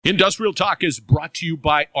Industrial Talk is brought to you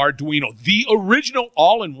by Arduino, the original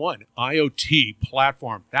all-in-one IoT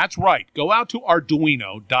platform. That's right. Go out to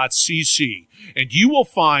arduino.cc and you will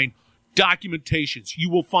find documentations. You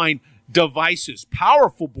will find devices,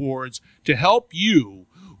 powerful boards to help you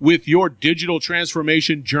with your digital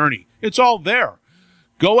transformation journey. It's all there.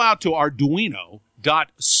 Go out to arduino.cc,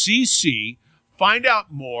 find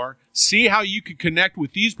out more, see how you can connect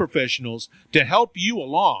with these professionals to help you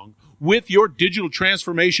along with your digital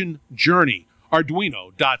transformation journey.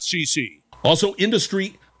 Arduino.cc. Also,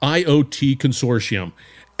 Industry IoT Consortium.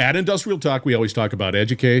 At Industrial Talk, we always talk about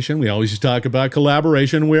education. We always talk about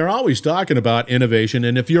collaboration. We're always talking about innovation.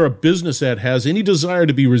 And if you're a business that has any desire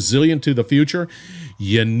to be resilient to the future,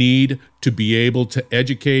 you need to be able to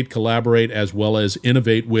educate, collaborate, as well as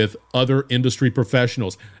innovate with other industry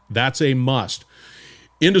professionals. That's a must.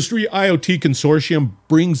 Industry IoT Consortium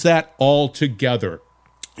brings that all together.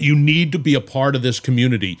 You need to be a part of this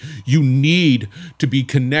community. You need to be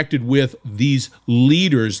connected with these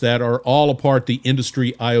leaders that are all a part of the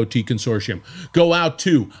Industry IoT Consortium. Go out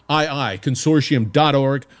to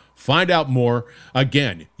iiconsortium.org. Find out more.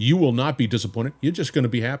 Again, you will not be disappointed. You're just going to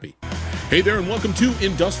be happy. Hey there, and welcome to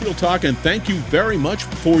Industrial Talk, and thank you very much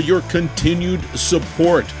for your continued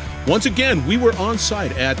support. Once again, we were on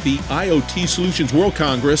site at the IoT Solutions World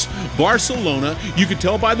Congress, Barcelona. You could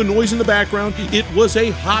tell by the noise in the background, it was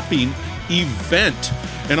a hopping event.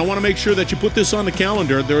 And I want to make sure that you put this on the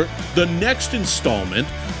calendar. The next installment,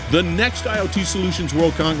 the next IoT Solutions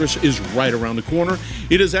World Congress is right around the corner.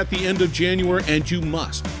 It is at the end of January, and you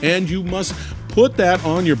must put that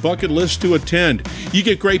on your bucket list to attend. You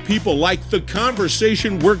get great people like the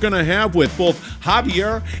conversation we're going to have with both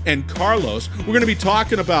Javier and Carlos. We're going to be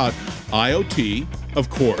talking about IoT, of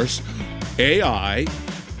course, AI,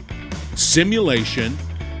 simulation,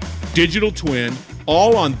 digital twin,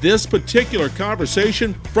 all on this particular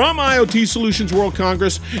conversation from IoT Solutions World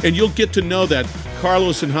Congress. And you'll get to know that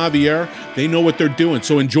Carlos and Javier, they know what they're doing.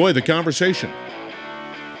 So enjoy the conversation.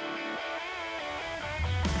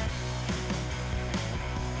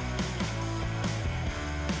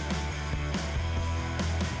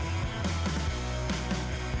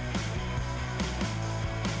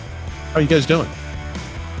 How are you guys doing?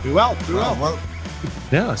 Pretty well.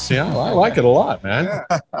 Yeah, see, I like it a lot, man.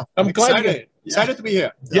 Yeah. I'm excited to be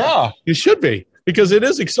here. Yeah, you should be, because it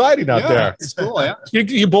is exciting out there. It's cool, yeah.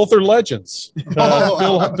 You both are legends.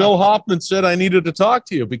 Bill Hoffman said I needed to talk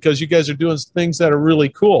to you because you guys are doing things that are really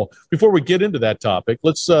cool. Before we get into that topic,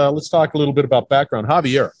 let's talk a little bit about background.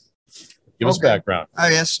 Javier, give us background.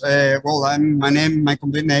 Yes. My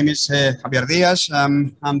complete name is Javier Diaz.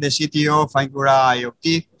 I'm the CTO of Angura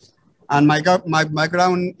IoT. And my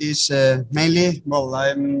background is mainly, I'm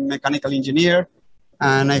a mechanical engineer,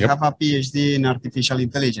 and I have a PhD in artificial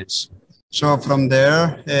intelligence. So from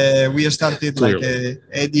there, we started like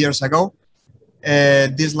 8 years ago,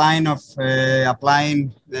 this line of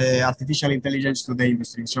applying artificial intelligence to the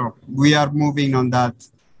industry. So we are moving on that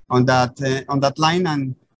line,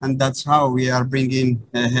 and that's how we are bringing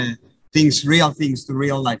real things to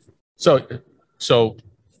real life. So.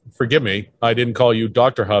 Forgive me, I didn't call you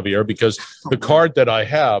Dr. Javier because the card that I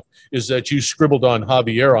have is that you scribbled on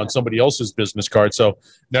Javier on somebody else's business card. So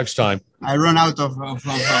next time. I run out of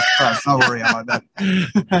cards. Don't worry about that.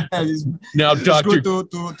 it's good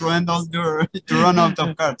to endorse to run out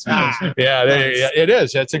of cards. It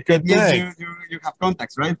is. That's a good thing. You have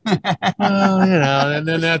contacts, right? Well, and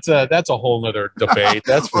then that's a whole other debate.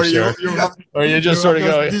 That's for sure. Or you just sort of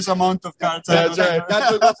go this amount of cards. That's right.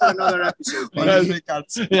 That will go for another episode.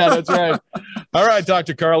 Yeah, that's right. All right,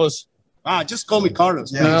 Dr. Carlos. Just call me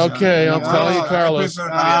Carlos. Yeah, okay, I'll call you Carlos.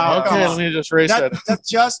 Okay, let me just erase that. That's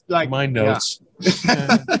just like my notes.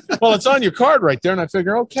 Yeah. Well, it's on your card right there, and I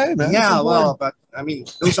figure, okay, man. Yeah, well, but I mean,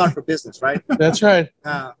 those are for business, right? That's right.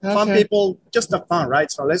 Fun people, just have fun,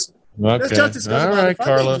 right? So let's just discuss about the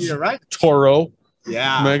Carlos. Here, right? Toro.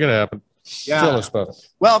 Yeah. Make it happen. Yeah. Tell us about it.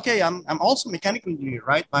 Well, okay, I'm also a mechanical engineer,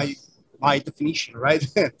 right? My definition, right?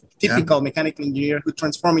 Typical mechanical engineer who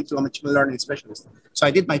transformed into a machine learning specialist. So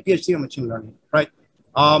I did my PhD on machine learning, right?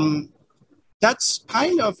 That's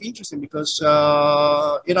kind of interesting because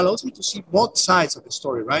it allows me to see both sides of the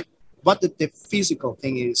story, right? What the physical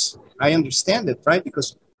thing is. I understand it, right?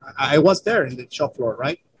 Because I was there in the shop floor,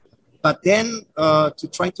 right? But then to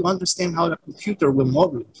try to understand how the computer will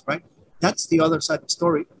model it, right? That's the other side of the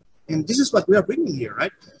story. And this is what we are bringing here,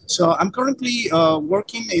 right? So I'm currently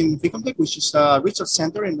working in Ficomtech, which is a research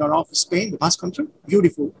center in the north of Spain, the Basque Country.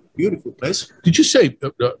 Beautiful, beautiful place. Did you say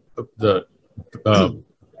the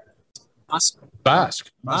Basque?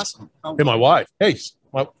 Basque. Basque. Hey, my wife. Hey,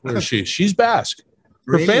 where is she? She's Basque.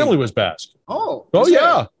 Her Really? family was Basque. Oh. Oh, is yeah.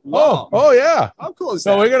 that- Wow. Oh, yeah. How cool is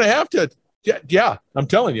So that? we're going to have to. Yeah, I'm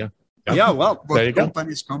telling you. Yeah, well, There you Both go.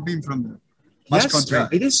 companies coming from the Basque yes,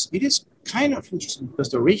 country. it is kind of interesting because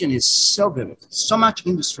the region is so vivid, so much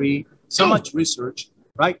industry, so much research,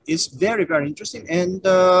 right? It's very, very interesting. And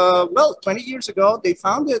well, 20 years ago, they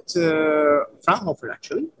founded Fraunhofer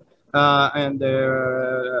actually, and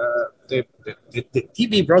the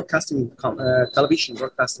TV broadcasting, television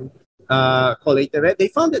broadcasting called ITV. They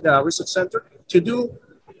founded a research center to do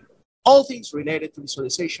all things related to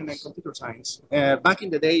visualization and computer science. Back in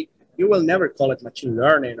the day, you will never call it machine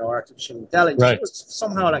learning or artificial intelligence. Right. It was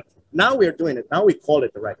somehow like, now we're doing it. Now we call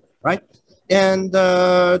it the right way, right? And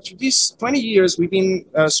through these 20 years, we've been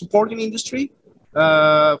supporting industry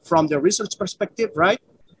from the research perspective, right?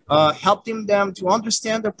 Helping them to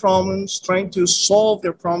understand their problems, trying to solve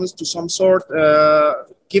their problems to some sort,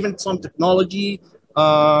 given some technology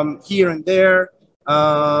here and there.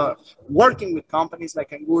 Working with companies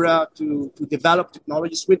like Angura to develop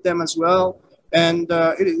technologies with them as well, and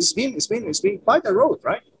it's been quite a road,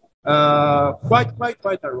 right?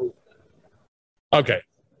 Quite a road. Okay,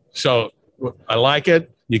 so I like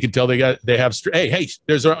it. You can tell they have. Hey,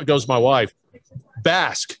 there's goes my wife,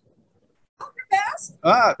 Basque.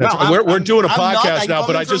 We're doing a podcast now,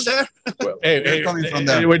 but I just hey, coming from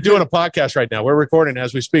there. we're doing a podcast right now. We're recording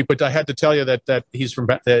as we speak, but I had to tell you that he's from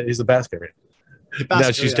he's the Basque area.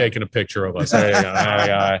 Now she's taking a picture of us. There you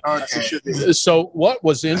go. Okay. So what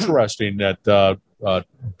was interesting that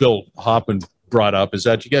Bill Hoppen brought up is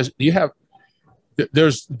that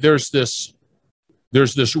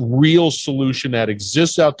there's this real solution that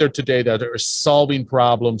exists out there today that are solving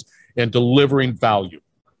problems and delivering value.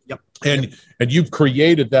 Yep. And you've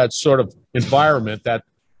created that sort of environment, that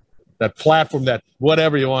platform, that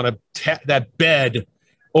whatever you want to that bed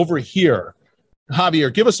over here.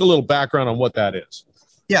 Javier, give us a little background on what that is.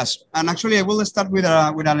 Yes, and actually I will start with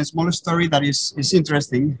a small story that is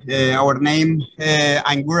interesting. Our name,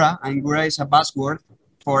 Angura is a Basque word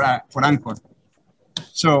for anchor.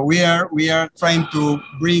 So we are trying to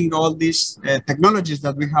bring all these technologies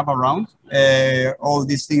that we have around, all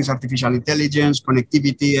these things, artificial intelligence,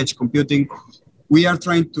 connectivity, edge computing. We are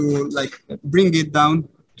trying to bring it down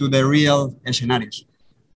to the real scenarios.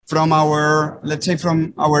 From our, let's say,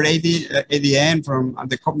 from our ADN, from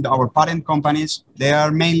our parent companies, they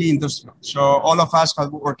are mainly industrial. So all of us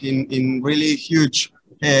have worked in really huge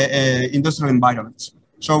industrial environments.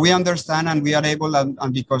 So we understand and we are able,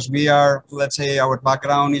 and because we are, let's say, our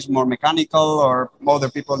background is more mechanical, or other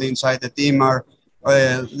people inside the team are,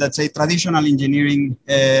 let's say, traditional engineering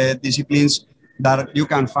disciplines that you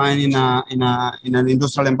can find in an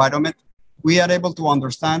industrial environment. We are able to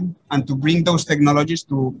understand and to bring those technologies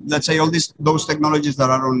to, let's say, those technologies that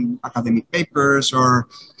are on academic papers or,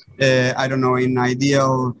 I don't know, in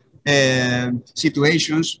ideal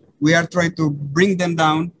situations. We are trying to bring them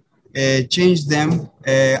down, change them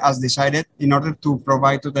as decided in order to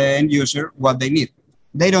provide to the end user what they need.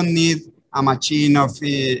 They don't need a machine of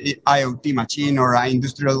IoT machine or an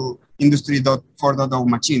industry 4.0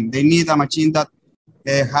 machine. They need a machine that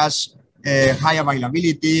has high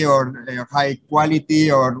availability or high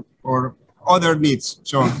quality or other needs.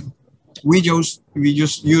 So we just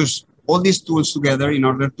use all these tools together in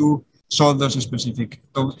order to solve those specific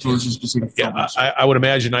problems. Yeah, I would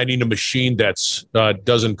imagine I need a machine that's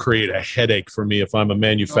doesn't create a headache for me if I'm a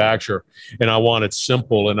manufacturer, and I want it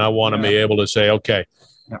simple, and I want to be able to say, okay,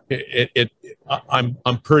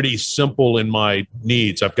 I'm pretty simple in my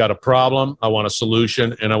needs. I've got a problem, I want a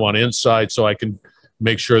solution, and I want insight so I can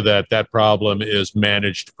make sure that problem is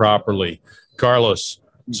managed properly. Carlos,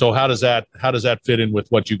 so how does that fit in with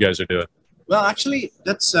what you guys are doing? Well, actually,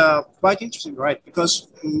 that's quite interesting, right? Because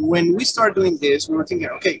when we start doing this, we were thinking,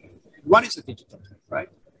 okay, what is a digital twin, right?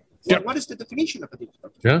 Well, what is the definition of a digital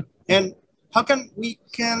twin? Yeah. And how can we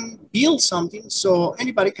build something so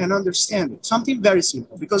anybody can understand it? Something very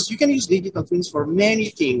simple, because you can use digital twins for many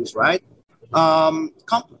things, right?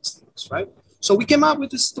 Complex things, right? So we came up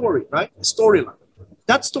with a story, right? A storyline.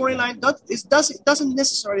 That storyline doesn't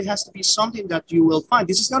necessarily has to be something that you will find.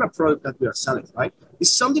 This is not a product that we are selling, right? It's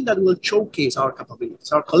something that will showcase our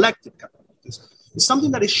capabilities, our collective capabilities. It's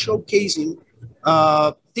something that is showcasing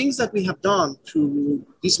things that we have done through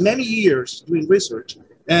these many years doing research,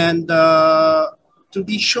 and to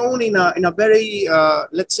be shown in a very,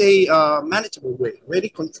 let's say, manageable way, very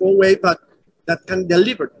controlled way, but that can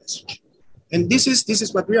deliver the message. And this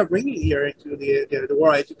is what we are bringing here into the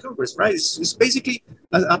World IT Congress, right? It's basically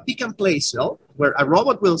a pick and play cell where a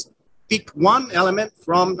robot will pick one element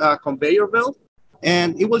from a conveyor belt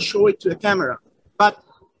and it will show it to a camera. But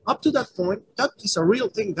up to that point, that is a real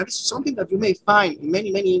thing. That is something that you may find in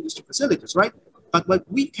many, many industry facilities, right? But what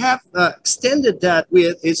we have extended that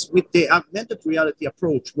with is with the augmented reality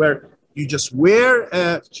approach, where you just wear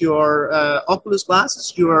your Oculus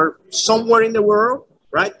glasses, you are somewhere in the world,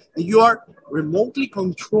 right? And you are remotely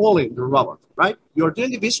controlling the robot, right? You're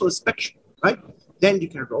doing the visual inspection, right? Then you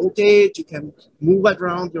can rotate, you can move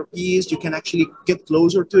around your piece, you can actually get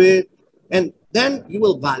closer to it, and then you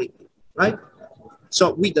will validate, right?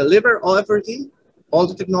 So we deliver everything, all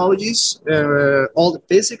the technologies, all the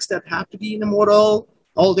physics that have to be in the model,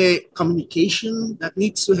 all the communication that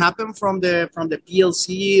needs to happen from the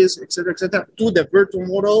PLCs, et cetera, to the virtual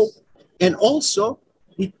model. And also,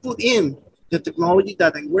 we put in the technology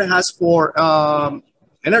that Angura has for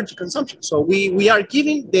energy consumption. So we are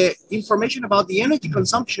giving the information about the energy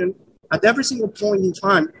consumption at every single point in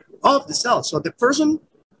time of the cell. So the person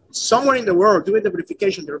somewhere in the world doing the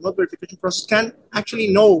verification, the remote verification process, can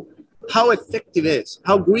actually know how effective it is,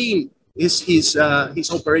 how green is his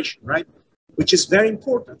operation, right? Which is very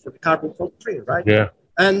important for the carbon footprint, right? Yeah.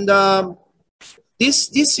 And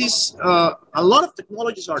this is a lot of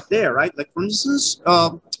technologies are there, right? Like for instance,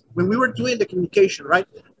 when we were doing the communication, right?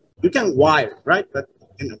 You can wire, right? But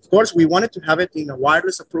and of course, we wanted to have it in a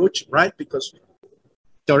wireless approach, right? Because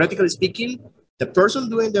theoretically speaking, the person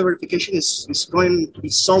doing the verification is going to be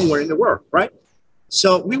somewhere in the world, right?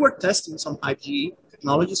 So we were testing some 5G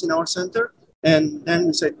technologies in our center, and then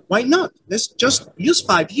we said, why not? Let's just use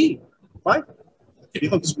 5G, right?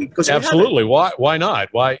 Because absolutely. Why not?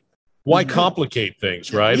 Why complicate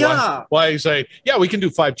things, right? Yeah. Why say, yeah, we can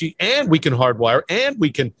do 5G and we can hardwire and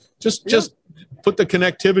we can just put the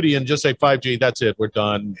connectivity and just say 5G. That's it. We're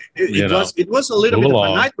done. It was a little bit of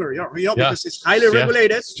a nightmare, because it's highly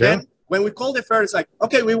regulated. Sure. Then when we called the fair, it's like,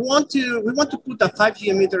 okay, we want to put a 5G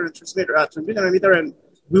emitter and transmitter emitter, and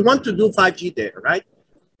we want to do 5G there, right?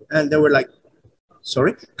 And they were like,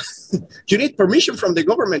 sorry, you need permission from the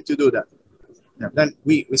government to do that. Yeah. Then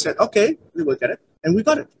we said, okay, we will get it. And we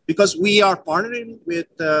got it because we are partnering with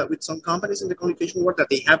some companies in the communication world that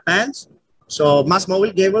they have bands. So Mass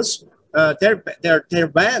Mobile gave us their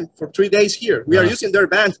band for 3 days here. We are using their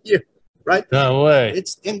band here, right? No way.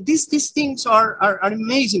 And these things are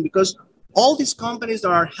amazing because all these companies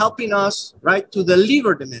are helping us, right, to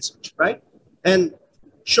deliver the message, right, and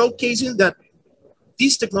showcasing that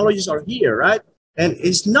these technologies are here, right, and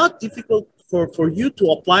it's not difficult for you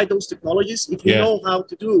to apply those technologies if you know how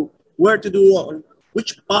to do, where to do,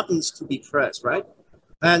 which buttons to be pressed, right?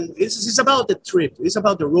 And it's about the trip, it's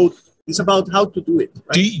about the road, it's about how to do it.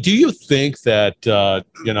 Right? Do you think that,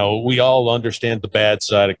 we all understand the bad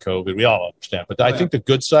side of COVID? We all understand. But I think the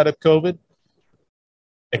good side of COVID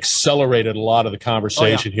accelerated a lot of the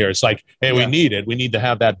conversation here. It's like, hey, we need to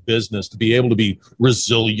have that business to be able to be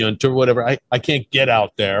resilient or whatever. I can't get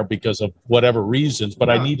out there because of whatever reasons, but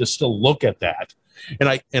I need to still look at that. And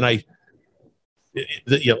like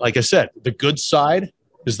I said, the good side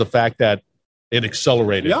is the fact that it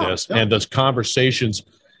accelerated this, and those conversations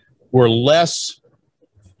were less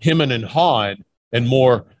hemming and hawing and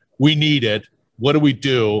more, we need it. What do we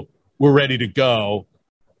do? We're ready to go,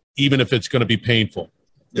 even if it's going to be painful.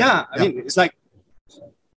 Yeah, I mean, it's like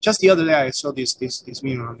just the other day I saw this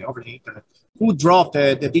meme over the internet. Who drove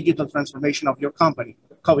the digital transformation of your company?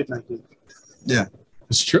 COVID-19. Yeah,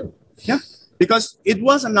 it's true. Yeah, because it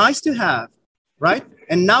was a nice to have, right?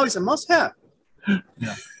 And now it's a must have.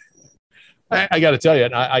 Yeah, I got to tell you,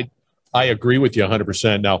 I agree with you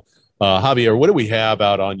 100%. Now, Javier, what do we have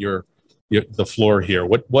out on the floor here?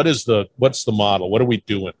 What's the model? What are we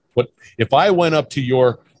doing? What if I went up to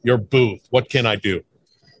your booth? What can I do?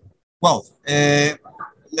 Well,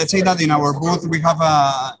 let's say that in our booth we have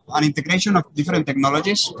an integration of different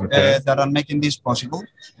technologies that are making this possible,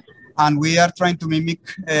 and we are trying to mimic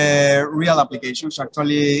real applications.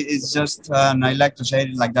 Actually, it's just, and I like to say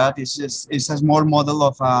it like that, it's a small model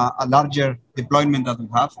of a larger deployment that we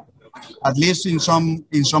have, at least in some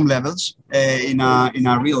levels, in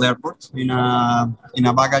a real airport, in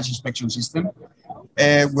a baggage inspection system.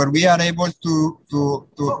 Where we are able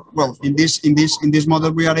in this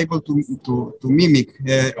model we are able to mimic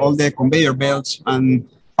all the conveyor belts, and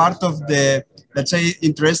part of the, let's say,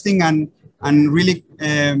 interesting and really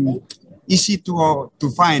easy to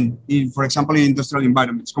find for example, in industrial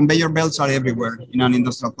environments. Conveyor belts are everywhere in an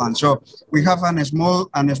industrial plant, so we have a small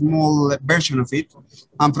version of it,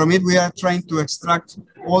 and from it we are trying to extract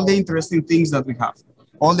all the interesting things that we have,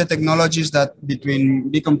 all the technologies that between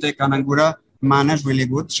Bicomtech and Angura manage really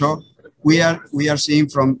good. So we are seeing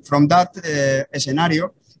from that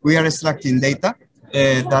scenario, we are extracting data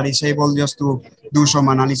that is able just to do some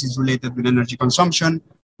analysis related with energy consumption,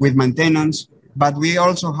 with maintenance, But we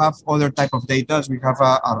also have other type of data. We have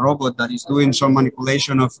a robot that is doing some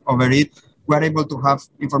manipulation over it. We're able to have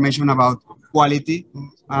information about quality,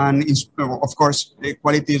 and of course, the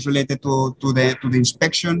quality is related to the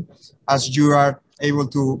inspection, as you are able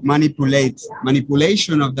to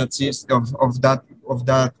manipulation of that system of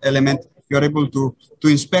that element. You are able to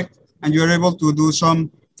inspect, and you are able to do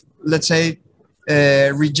some, let's say,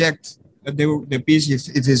 reject the piece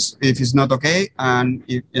if it's not okay, and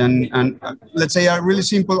let's say a really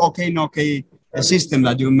simple okay no okay system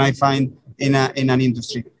that you might find in an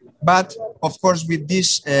industry. But of course, with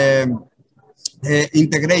this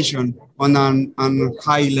integration on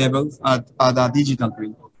high level at a digital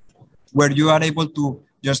twin, where you are able to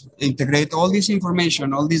just integrate all this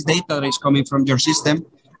information, all this data that is coming from your system,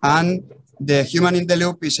 and the human in the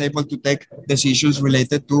loop is able to take decisions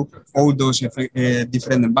related to all those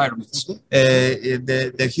different environments.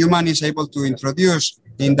 The human is able to introduce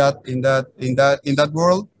in that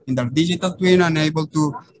world, in that digital twin, and able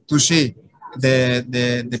to see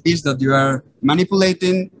the piece that you are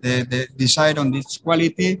manipulating, decide on its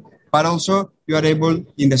quality, but also you are able,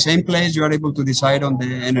 in the same place, you are able to decide on the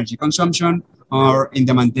energy consumption or in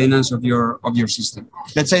the maintenance of your system.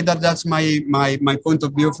 Let's say that's my point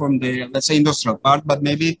of view from the, let's say, industrial part, but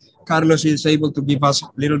maybe Carlos is able to give us a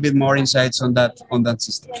little bit more insights on that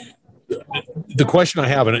system. The question I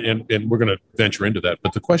have, and we're going to venture into that,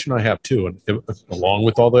 but the question I have too, and along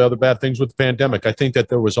with all the other bad things with the pandemic, I think that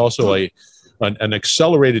there was also an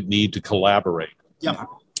accelerated need to collaborate. Yeah.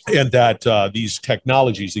 And that these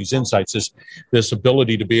technologies, these insights, this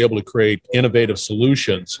ability to be able to create innovative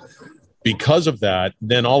solutions, because of that,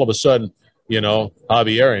 then all of a sudden,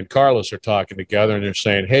 Javier and Carlos are talking together and they're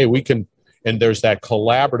saying, hey, we can, and there's that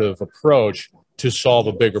collaborative approach to solve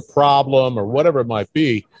a bigger problem or whatever it might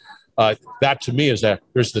be. That to me is that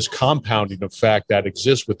there's this compounding effect that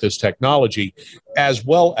exists with this technology, as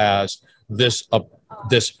well as this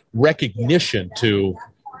recognition to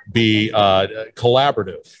be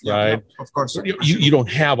collaborative, right? Yeah, of course. You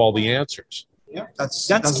don't have all the answers. Yeah,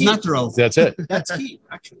 that's natural. That's it. That's key,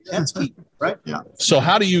 actually. That's key, right? Yeah. So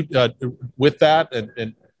how do you, with that,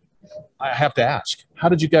 and I have to ask, how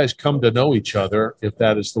did you guys come to know each other? If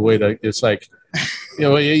that is the way that it's like,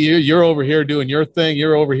 you're over here doing your thing,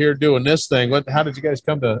 you're over here doing this thing. How did you guys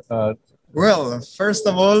come to? Well, first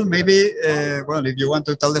of all, maybe, if you want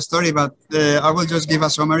to tell the story, but I will just give a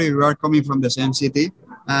summary. We are coming from the same city,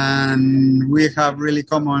 and we have really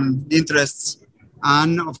common interests.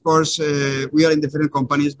 And of course, we are in different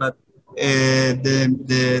companies, but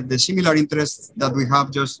the similar interests that we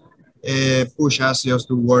have just push us just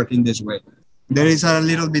to work in this way. There is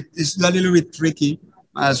it's a little bit tricky,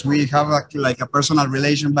 as we have a personal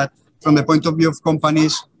relation, but from the point of view of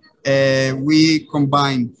companies, we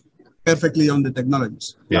combine perfectly on the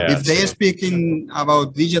technologies. Yeah, if they are speaking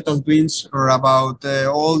about digital twins or about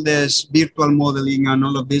all this virtual modeling and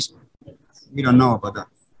all of this, we don't know about that.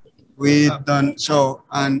 We've done so,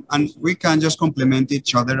 and we can just complement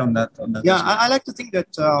each other on that. Yeah, I like to think that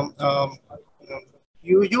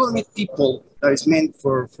you will meet people that is meant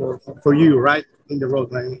for you, right, in the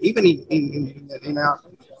road, right? Even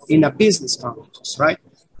in a business context, right?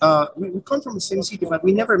 We come from the same city, but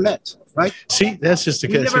we never met, right? See, that's just a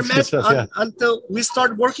we never met until we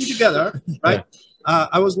started working together, right? Yeah.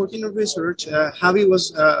 I was working in research. Javi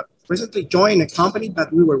was recently joined a company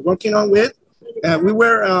that we were working on with. We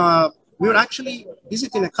were actually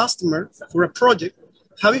visiting a customer for a project.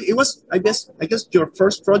 Javi, it was, I guess your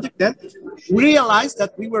first project then. We realized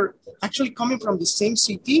that we were actually coming from the same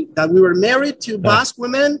city, that we were married to Basque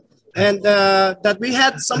women, and that we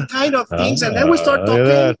had some kind of things, and then we start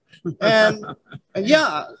talking, and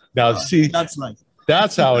yeah. Now see,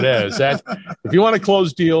 that's how it is. If you want to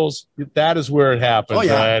close deals, that is where it happens. Oh,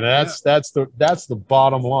 yeah. Right? And that's the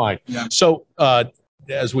bottom line. Yeah. So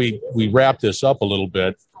as we wrap this up a little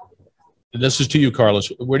bit, and this is to you, Carlos.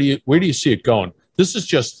 Where do you see it going? This is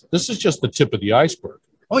just the tip of the iceberg.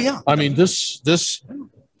 Oh yeah. I mean, this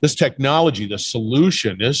technology, the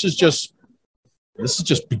solution. This is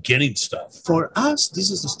just beginning stuff. For us, this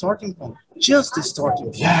is the starting point. Just the starting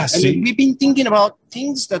point. Yeah. I mean, we've been thinking about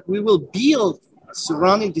things that we will build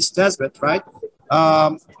surrounding this testbed, right?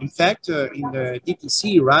 In fact, in the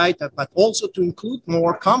DTC, right? But also to include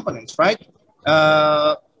more components, right?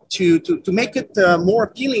 To make it more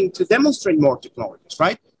appealing, to demonstrate more technologies,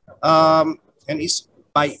 right? And it's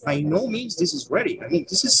by no means this is ready. I mean,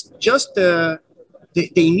 this is just the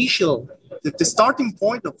initial, the starting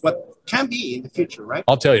point of what can be in the future, right?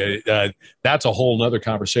 I'll tell you, that's a whole nother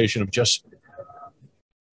conversation of just,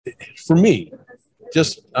 for me,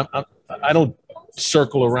 just I don't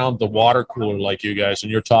circle around the water cooler like you guys,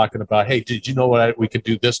 and you're talking about, hey, did you know what we could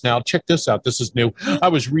do this now? Check this out. This is new. I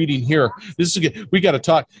was reading here. This is we got to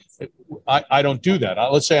talk. I don't do that.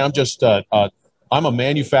 Let's say I'm just I'm a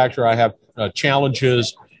manufacturer. I have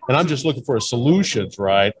challenges, and I'm just looking for solutions,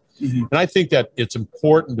 right? Mm-hmm. And I think that it's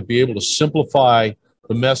important to be able to simplify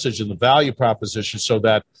the message and the value proposition so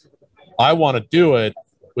that I want to do it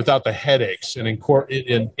without the headaches. And I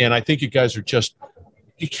think you guys are just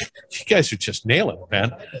nailing it,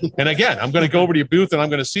 man. And again, I'm going to go over to your booth and I'm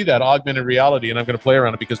going to see that augmented reality and I'm going to play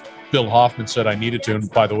around it because Bill Hoffman said I needed to.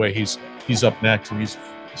 And by the way, he's up next and he's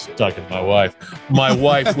talking to my wife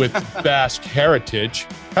with Basque heritage.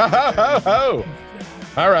 All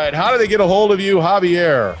right. How do they get a hold of you,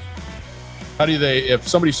 Javier? If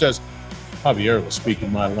somebody says, Javier was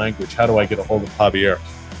speaking my language, how do I get a hold of Javier?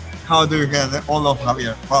 How do you get a hold of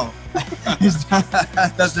Javier? Well,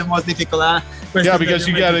 that's the most difficult question. Yeah, because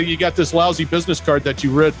you got this lousy business card that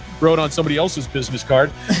you wrote on somebody else's business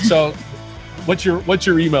card. So what's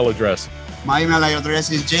your email address? My email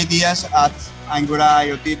address is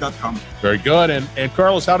jdiaz@anguraiot.com. Very good. And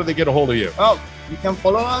Carlos, how do they get a hold of you? Oh, you can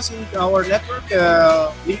follow us in our network,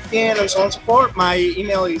 LinkedIn, and so on and so forth. My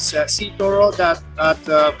email is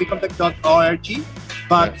ctoro@freecontact.org.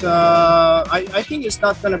 But I think it's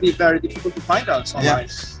not going to be very difficult to find us online.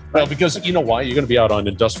 Yeah. Well, because you know why? You're going to be out on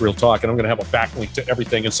Industrial Talk, and I'm going to have a backlink to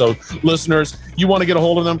everything. And so, listeners, you want to get a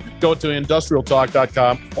hold of them, go to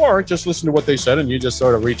industrialtalk.com, or just listen to what they said, and you just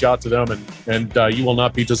sort of reach out to them, and you will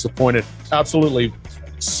not be disappointed. Absolutely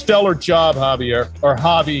stellar job, Javier, or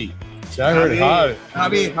Javi. I heard Javi.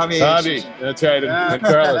 That's right. And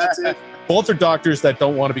Carlos. That's it. Both are doctors that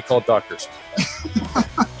don't want to be called doctors.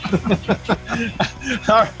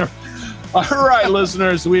 All right,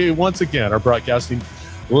 listeners, we once again are broadcasting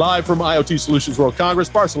live from IoT Solutions World Congress.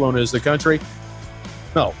 Barcelona is the country.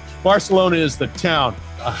 No, Barcelona is the town.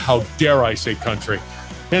 How dare I say country?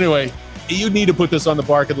 Anyway, you need to put this on the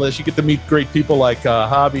bucket list. You get to meet great people like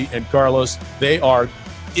Javi and Carlos. They are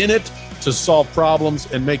in it to solve problems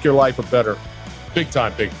and make your life better.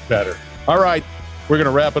 Better. All right, we're going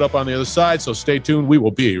to wrap it up on the other side, so stay tuned. We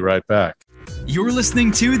will be right back. You're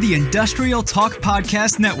listening to the Industrial Talk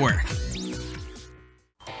Podcast Network.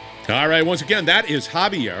 All right, once again, that is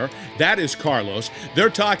Javier, that is Carlos.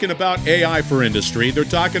 They're talking about AI for industry. They're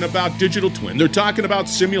talking about digital twin. They're talking about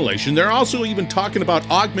simulation. They're also even talking about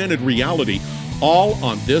augmented reality, all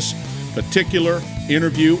on this particular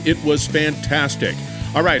interview. It was fantastic.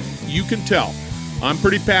 All right, you can tell I'm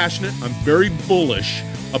pretty passionate. I'm very bullish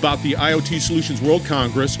about the IoT Solutions World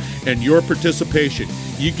Congress and your participation.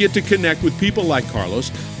 You get to connect with people like Carlos,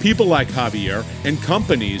 people like Javier, and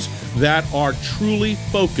companies that are truly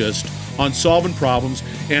focused on solving problems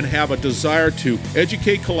and have a desire to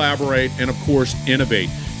educate, collaborate, and of course, innovate.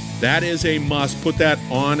 That is a must. Put that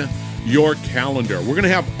on your calendar. We're going to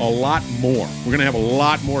have a lot more. We're going to have a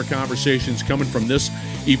lot more conversations coming from this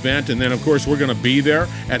event. And then, of course, we're going to be there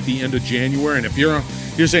at the end of January. And if you're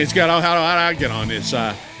saying, Scott, how do I get on this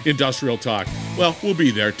Industrial Talk? Well, we'll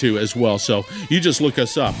be there too as well. So you just look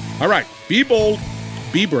us up. All right. Be bold.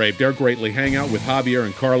 Be brave. Dare greatly. Hang out with Javier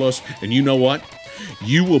and Carlos. And you know what?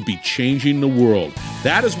 You will be changing the world.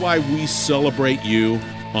 That is why we celebrate you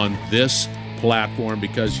on this platform,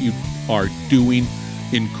 because you are doing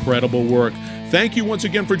incredible work. Thank you once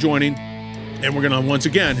again for joining. And we're going to once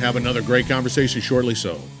again have another great conversation shortly.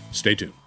 So stay tuned.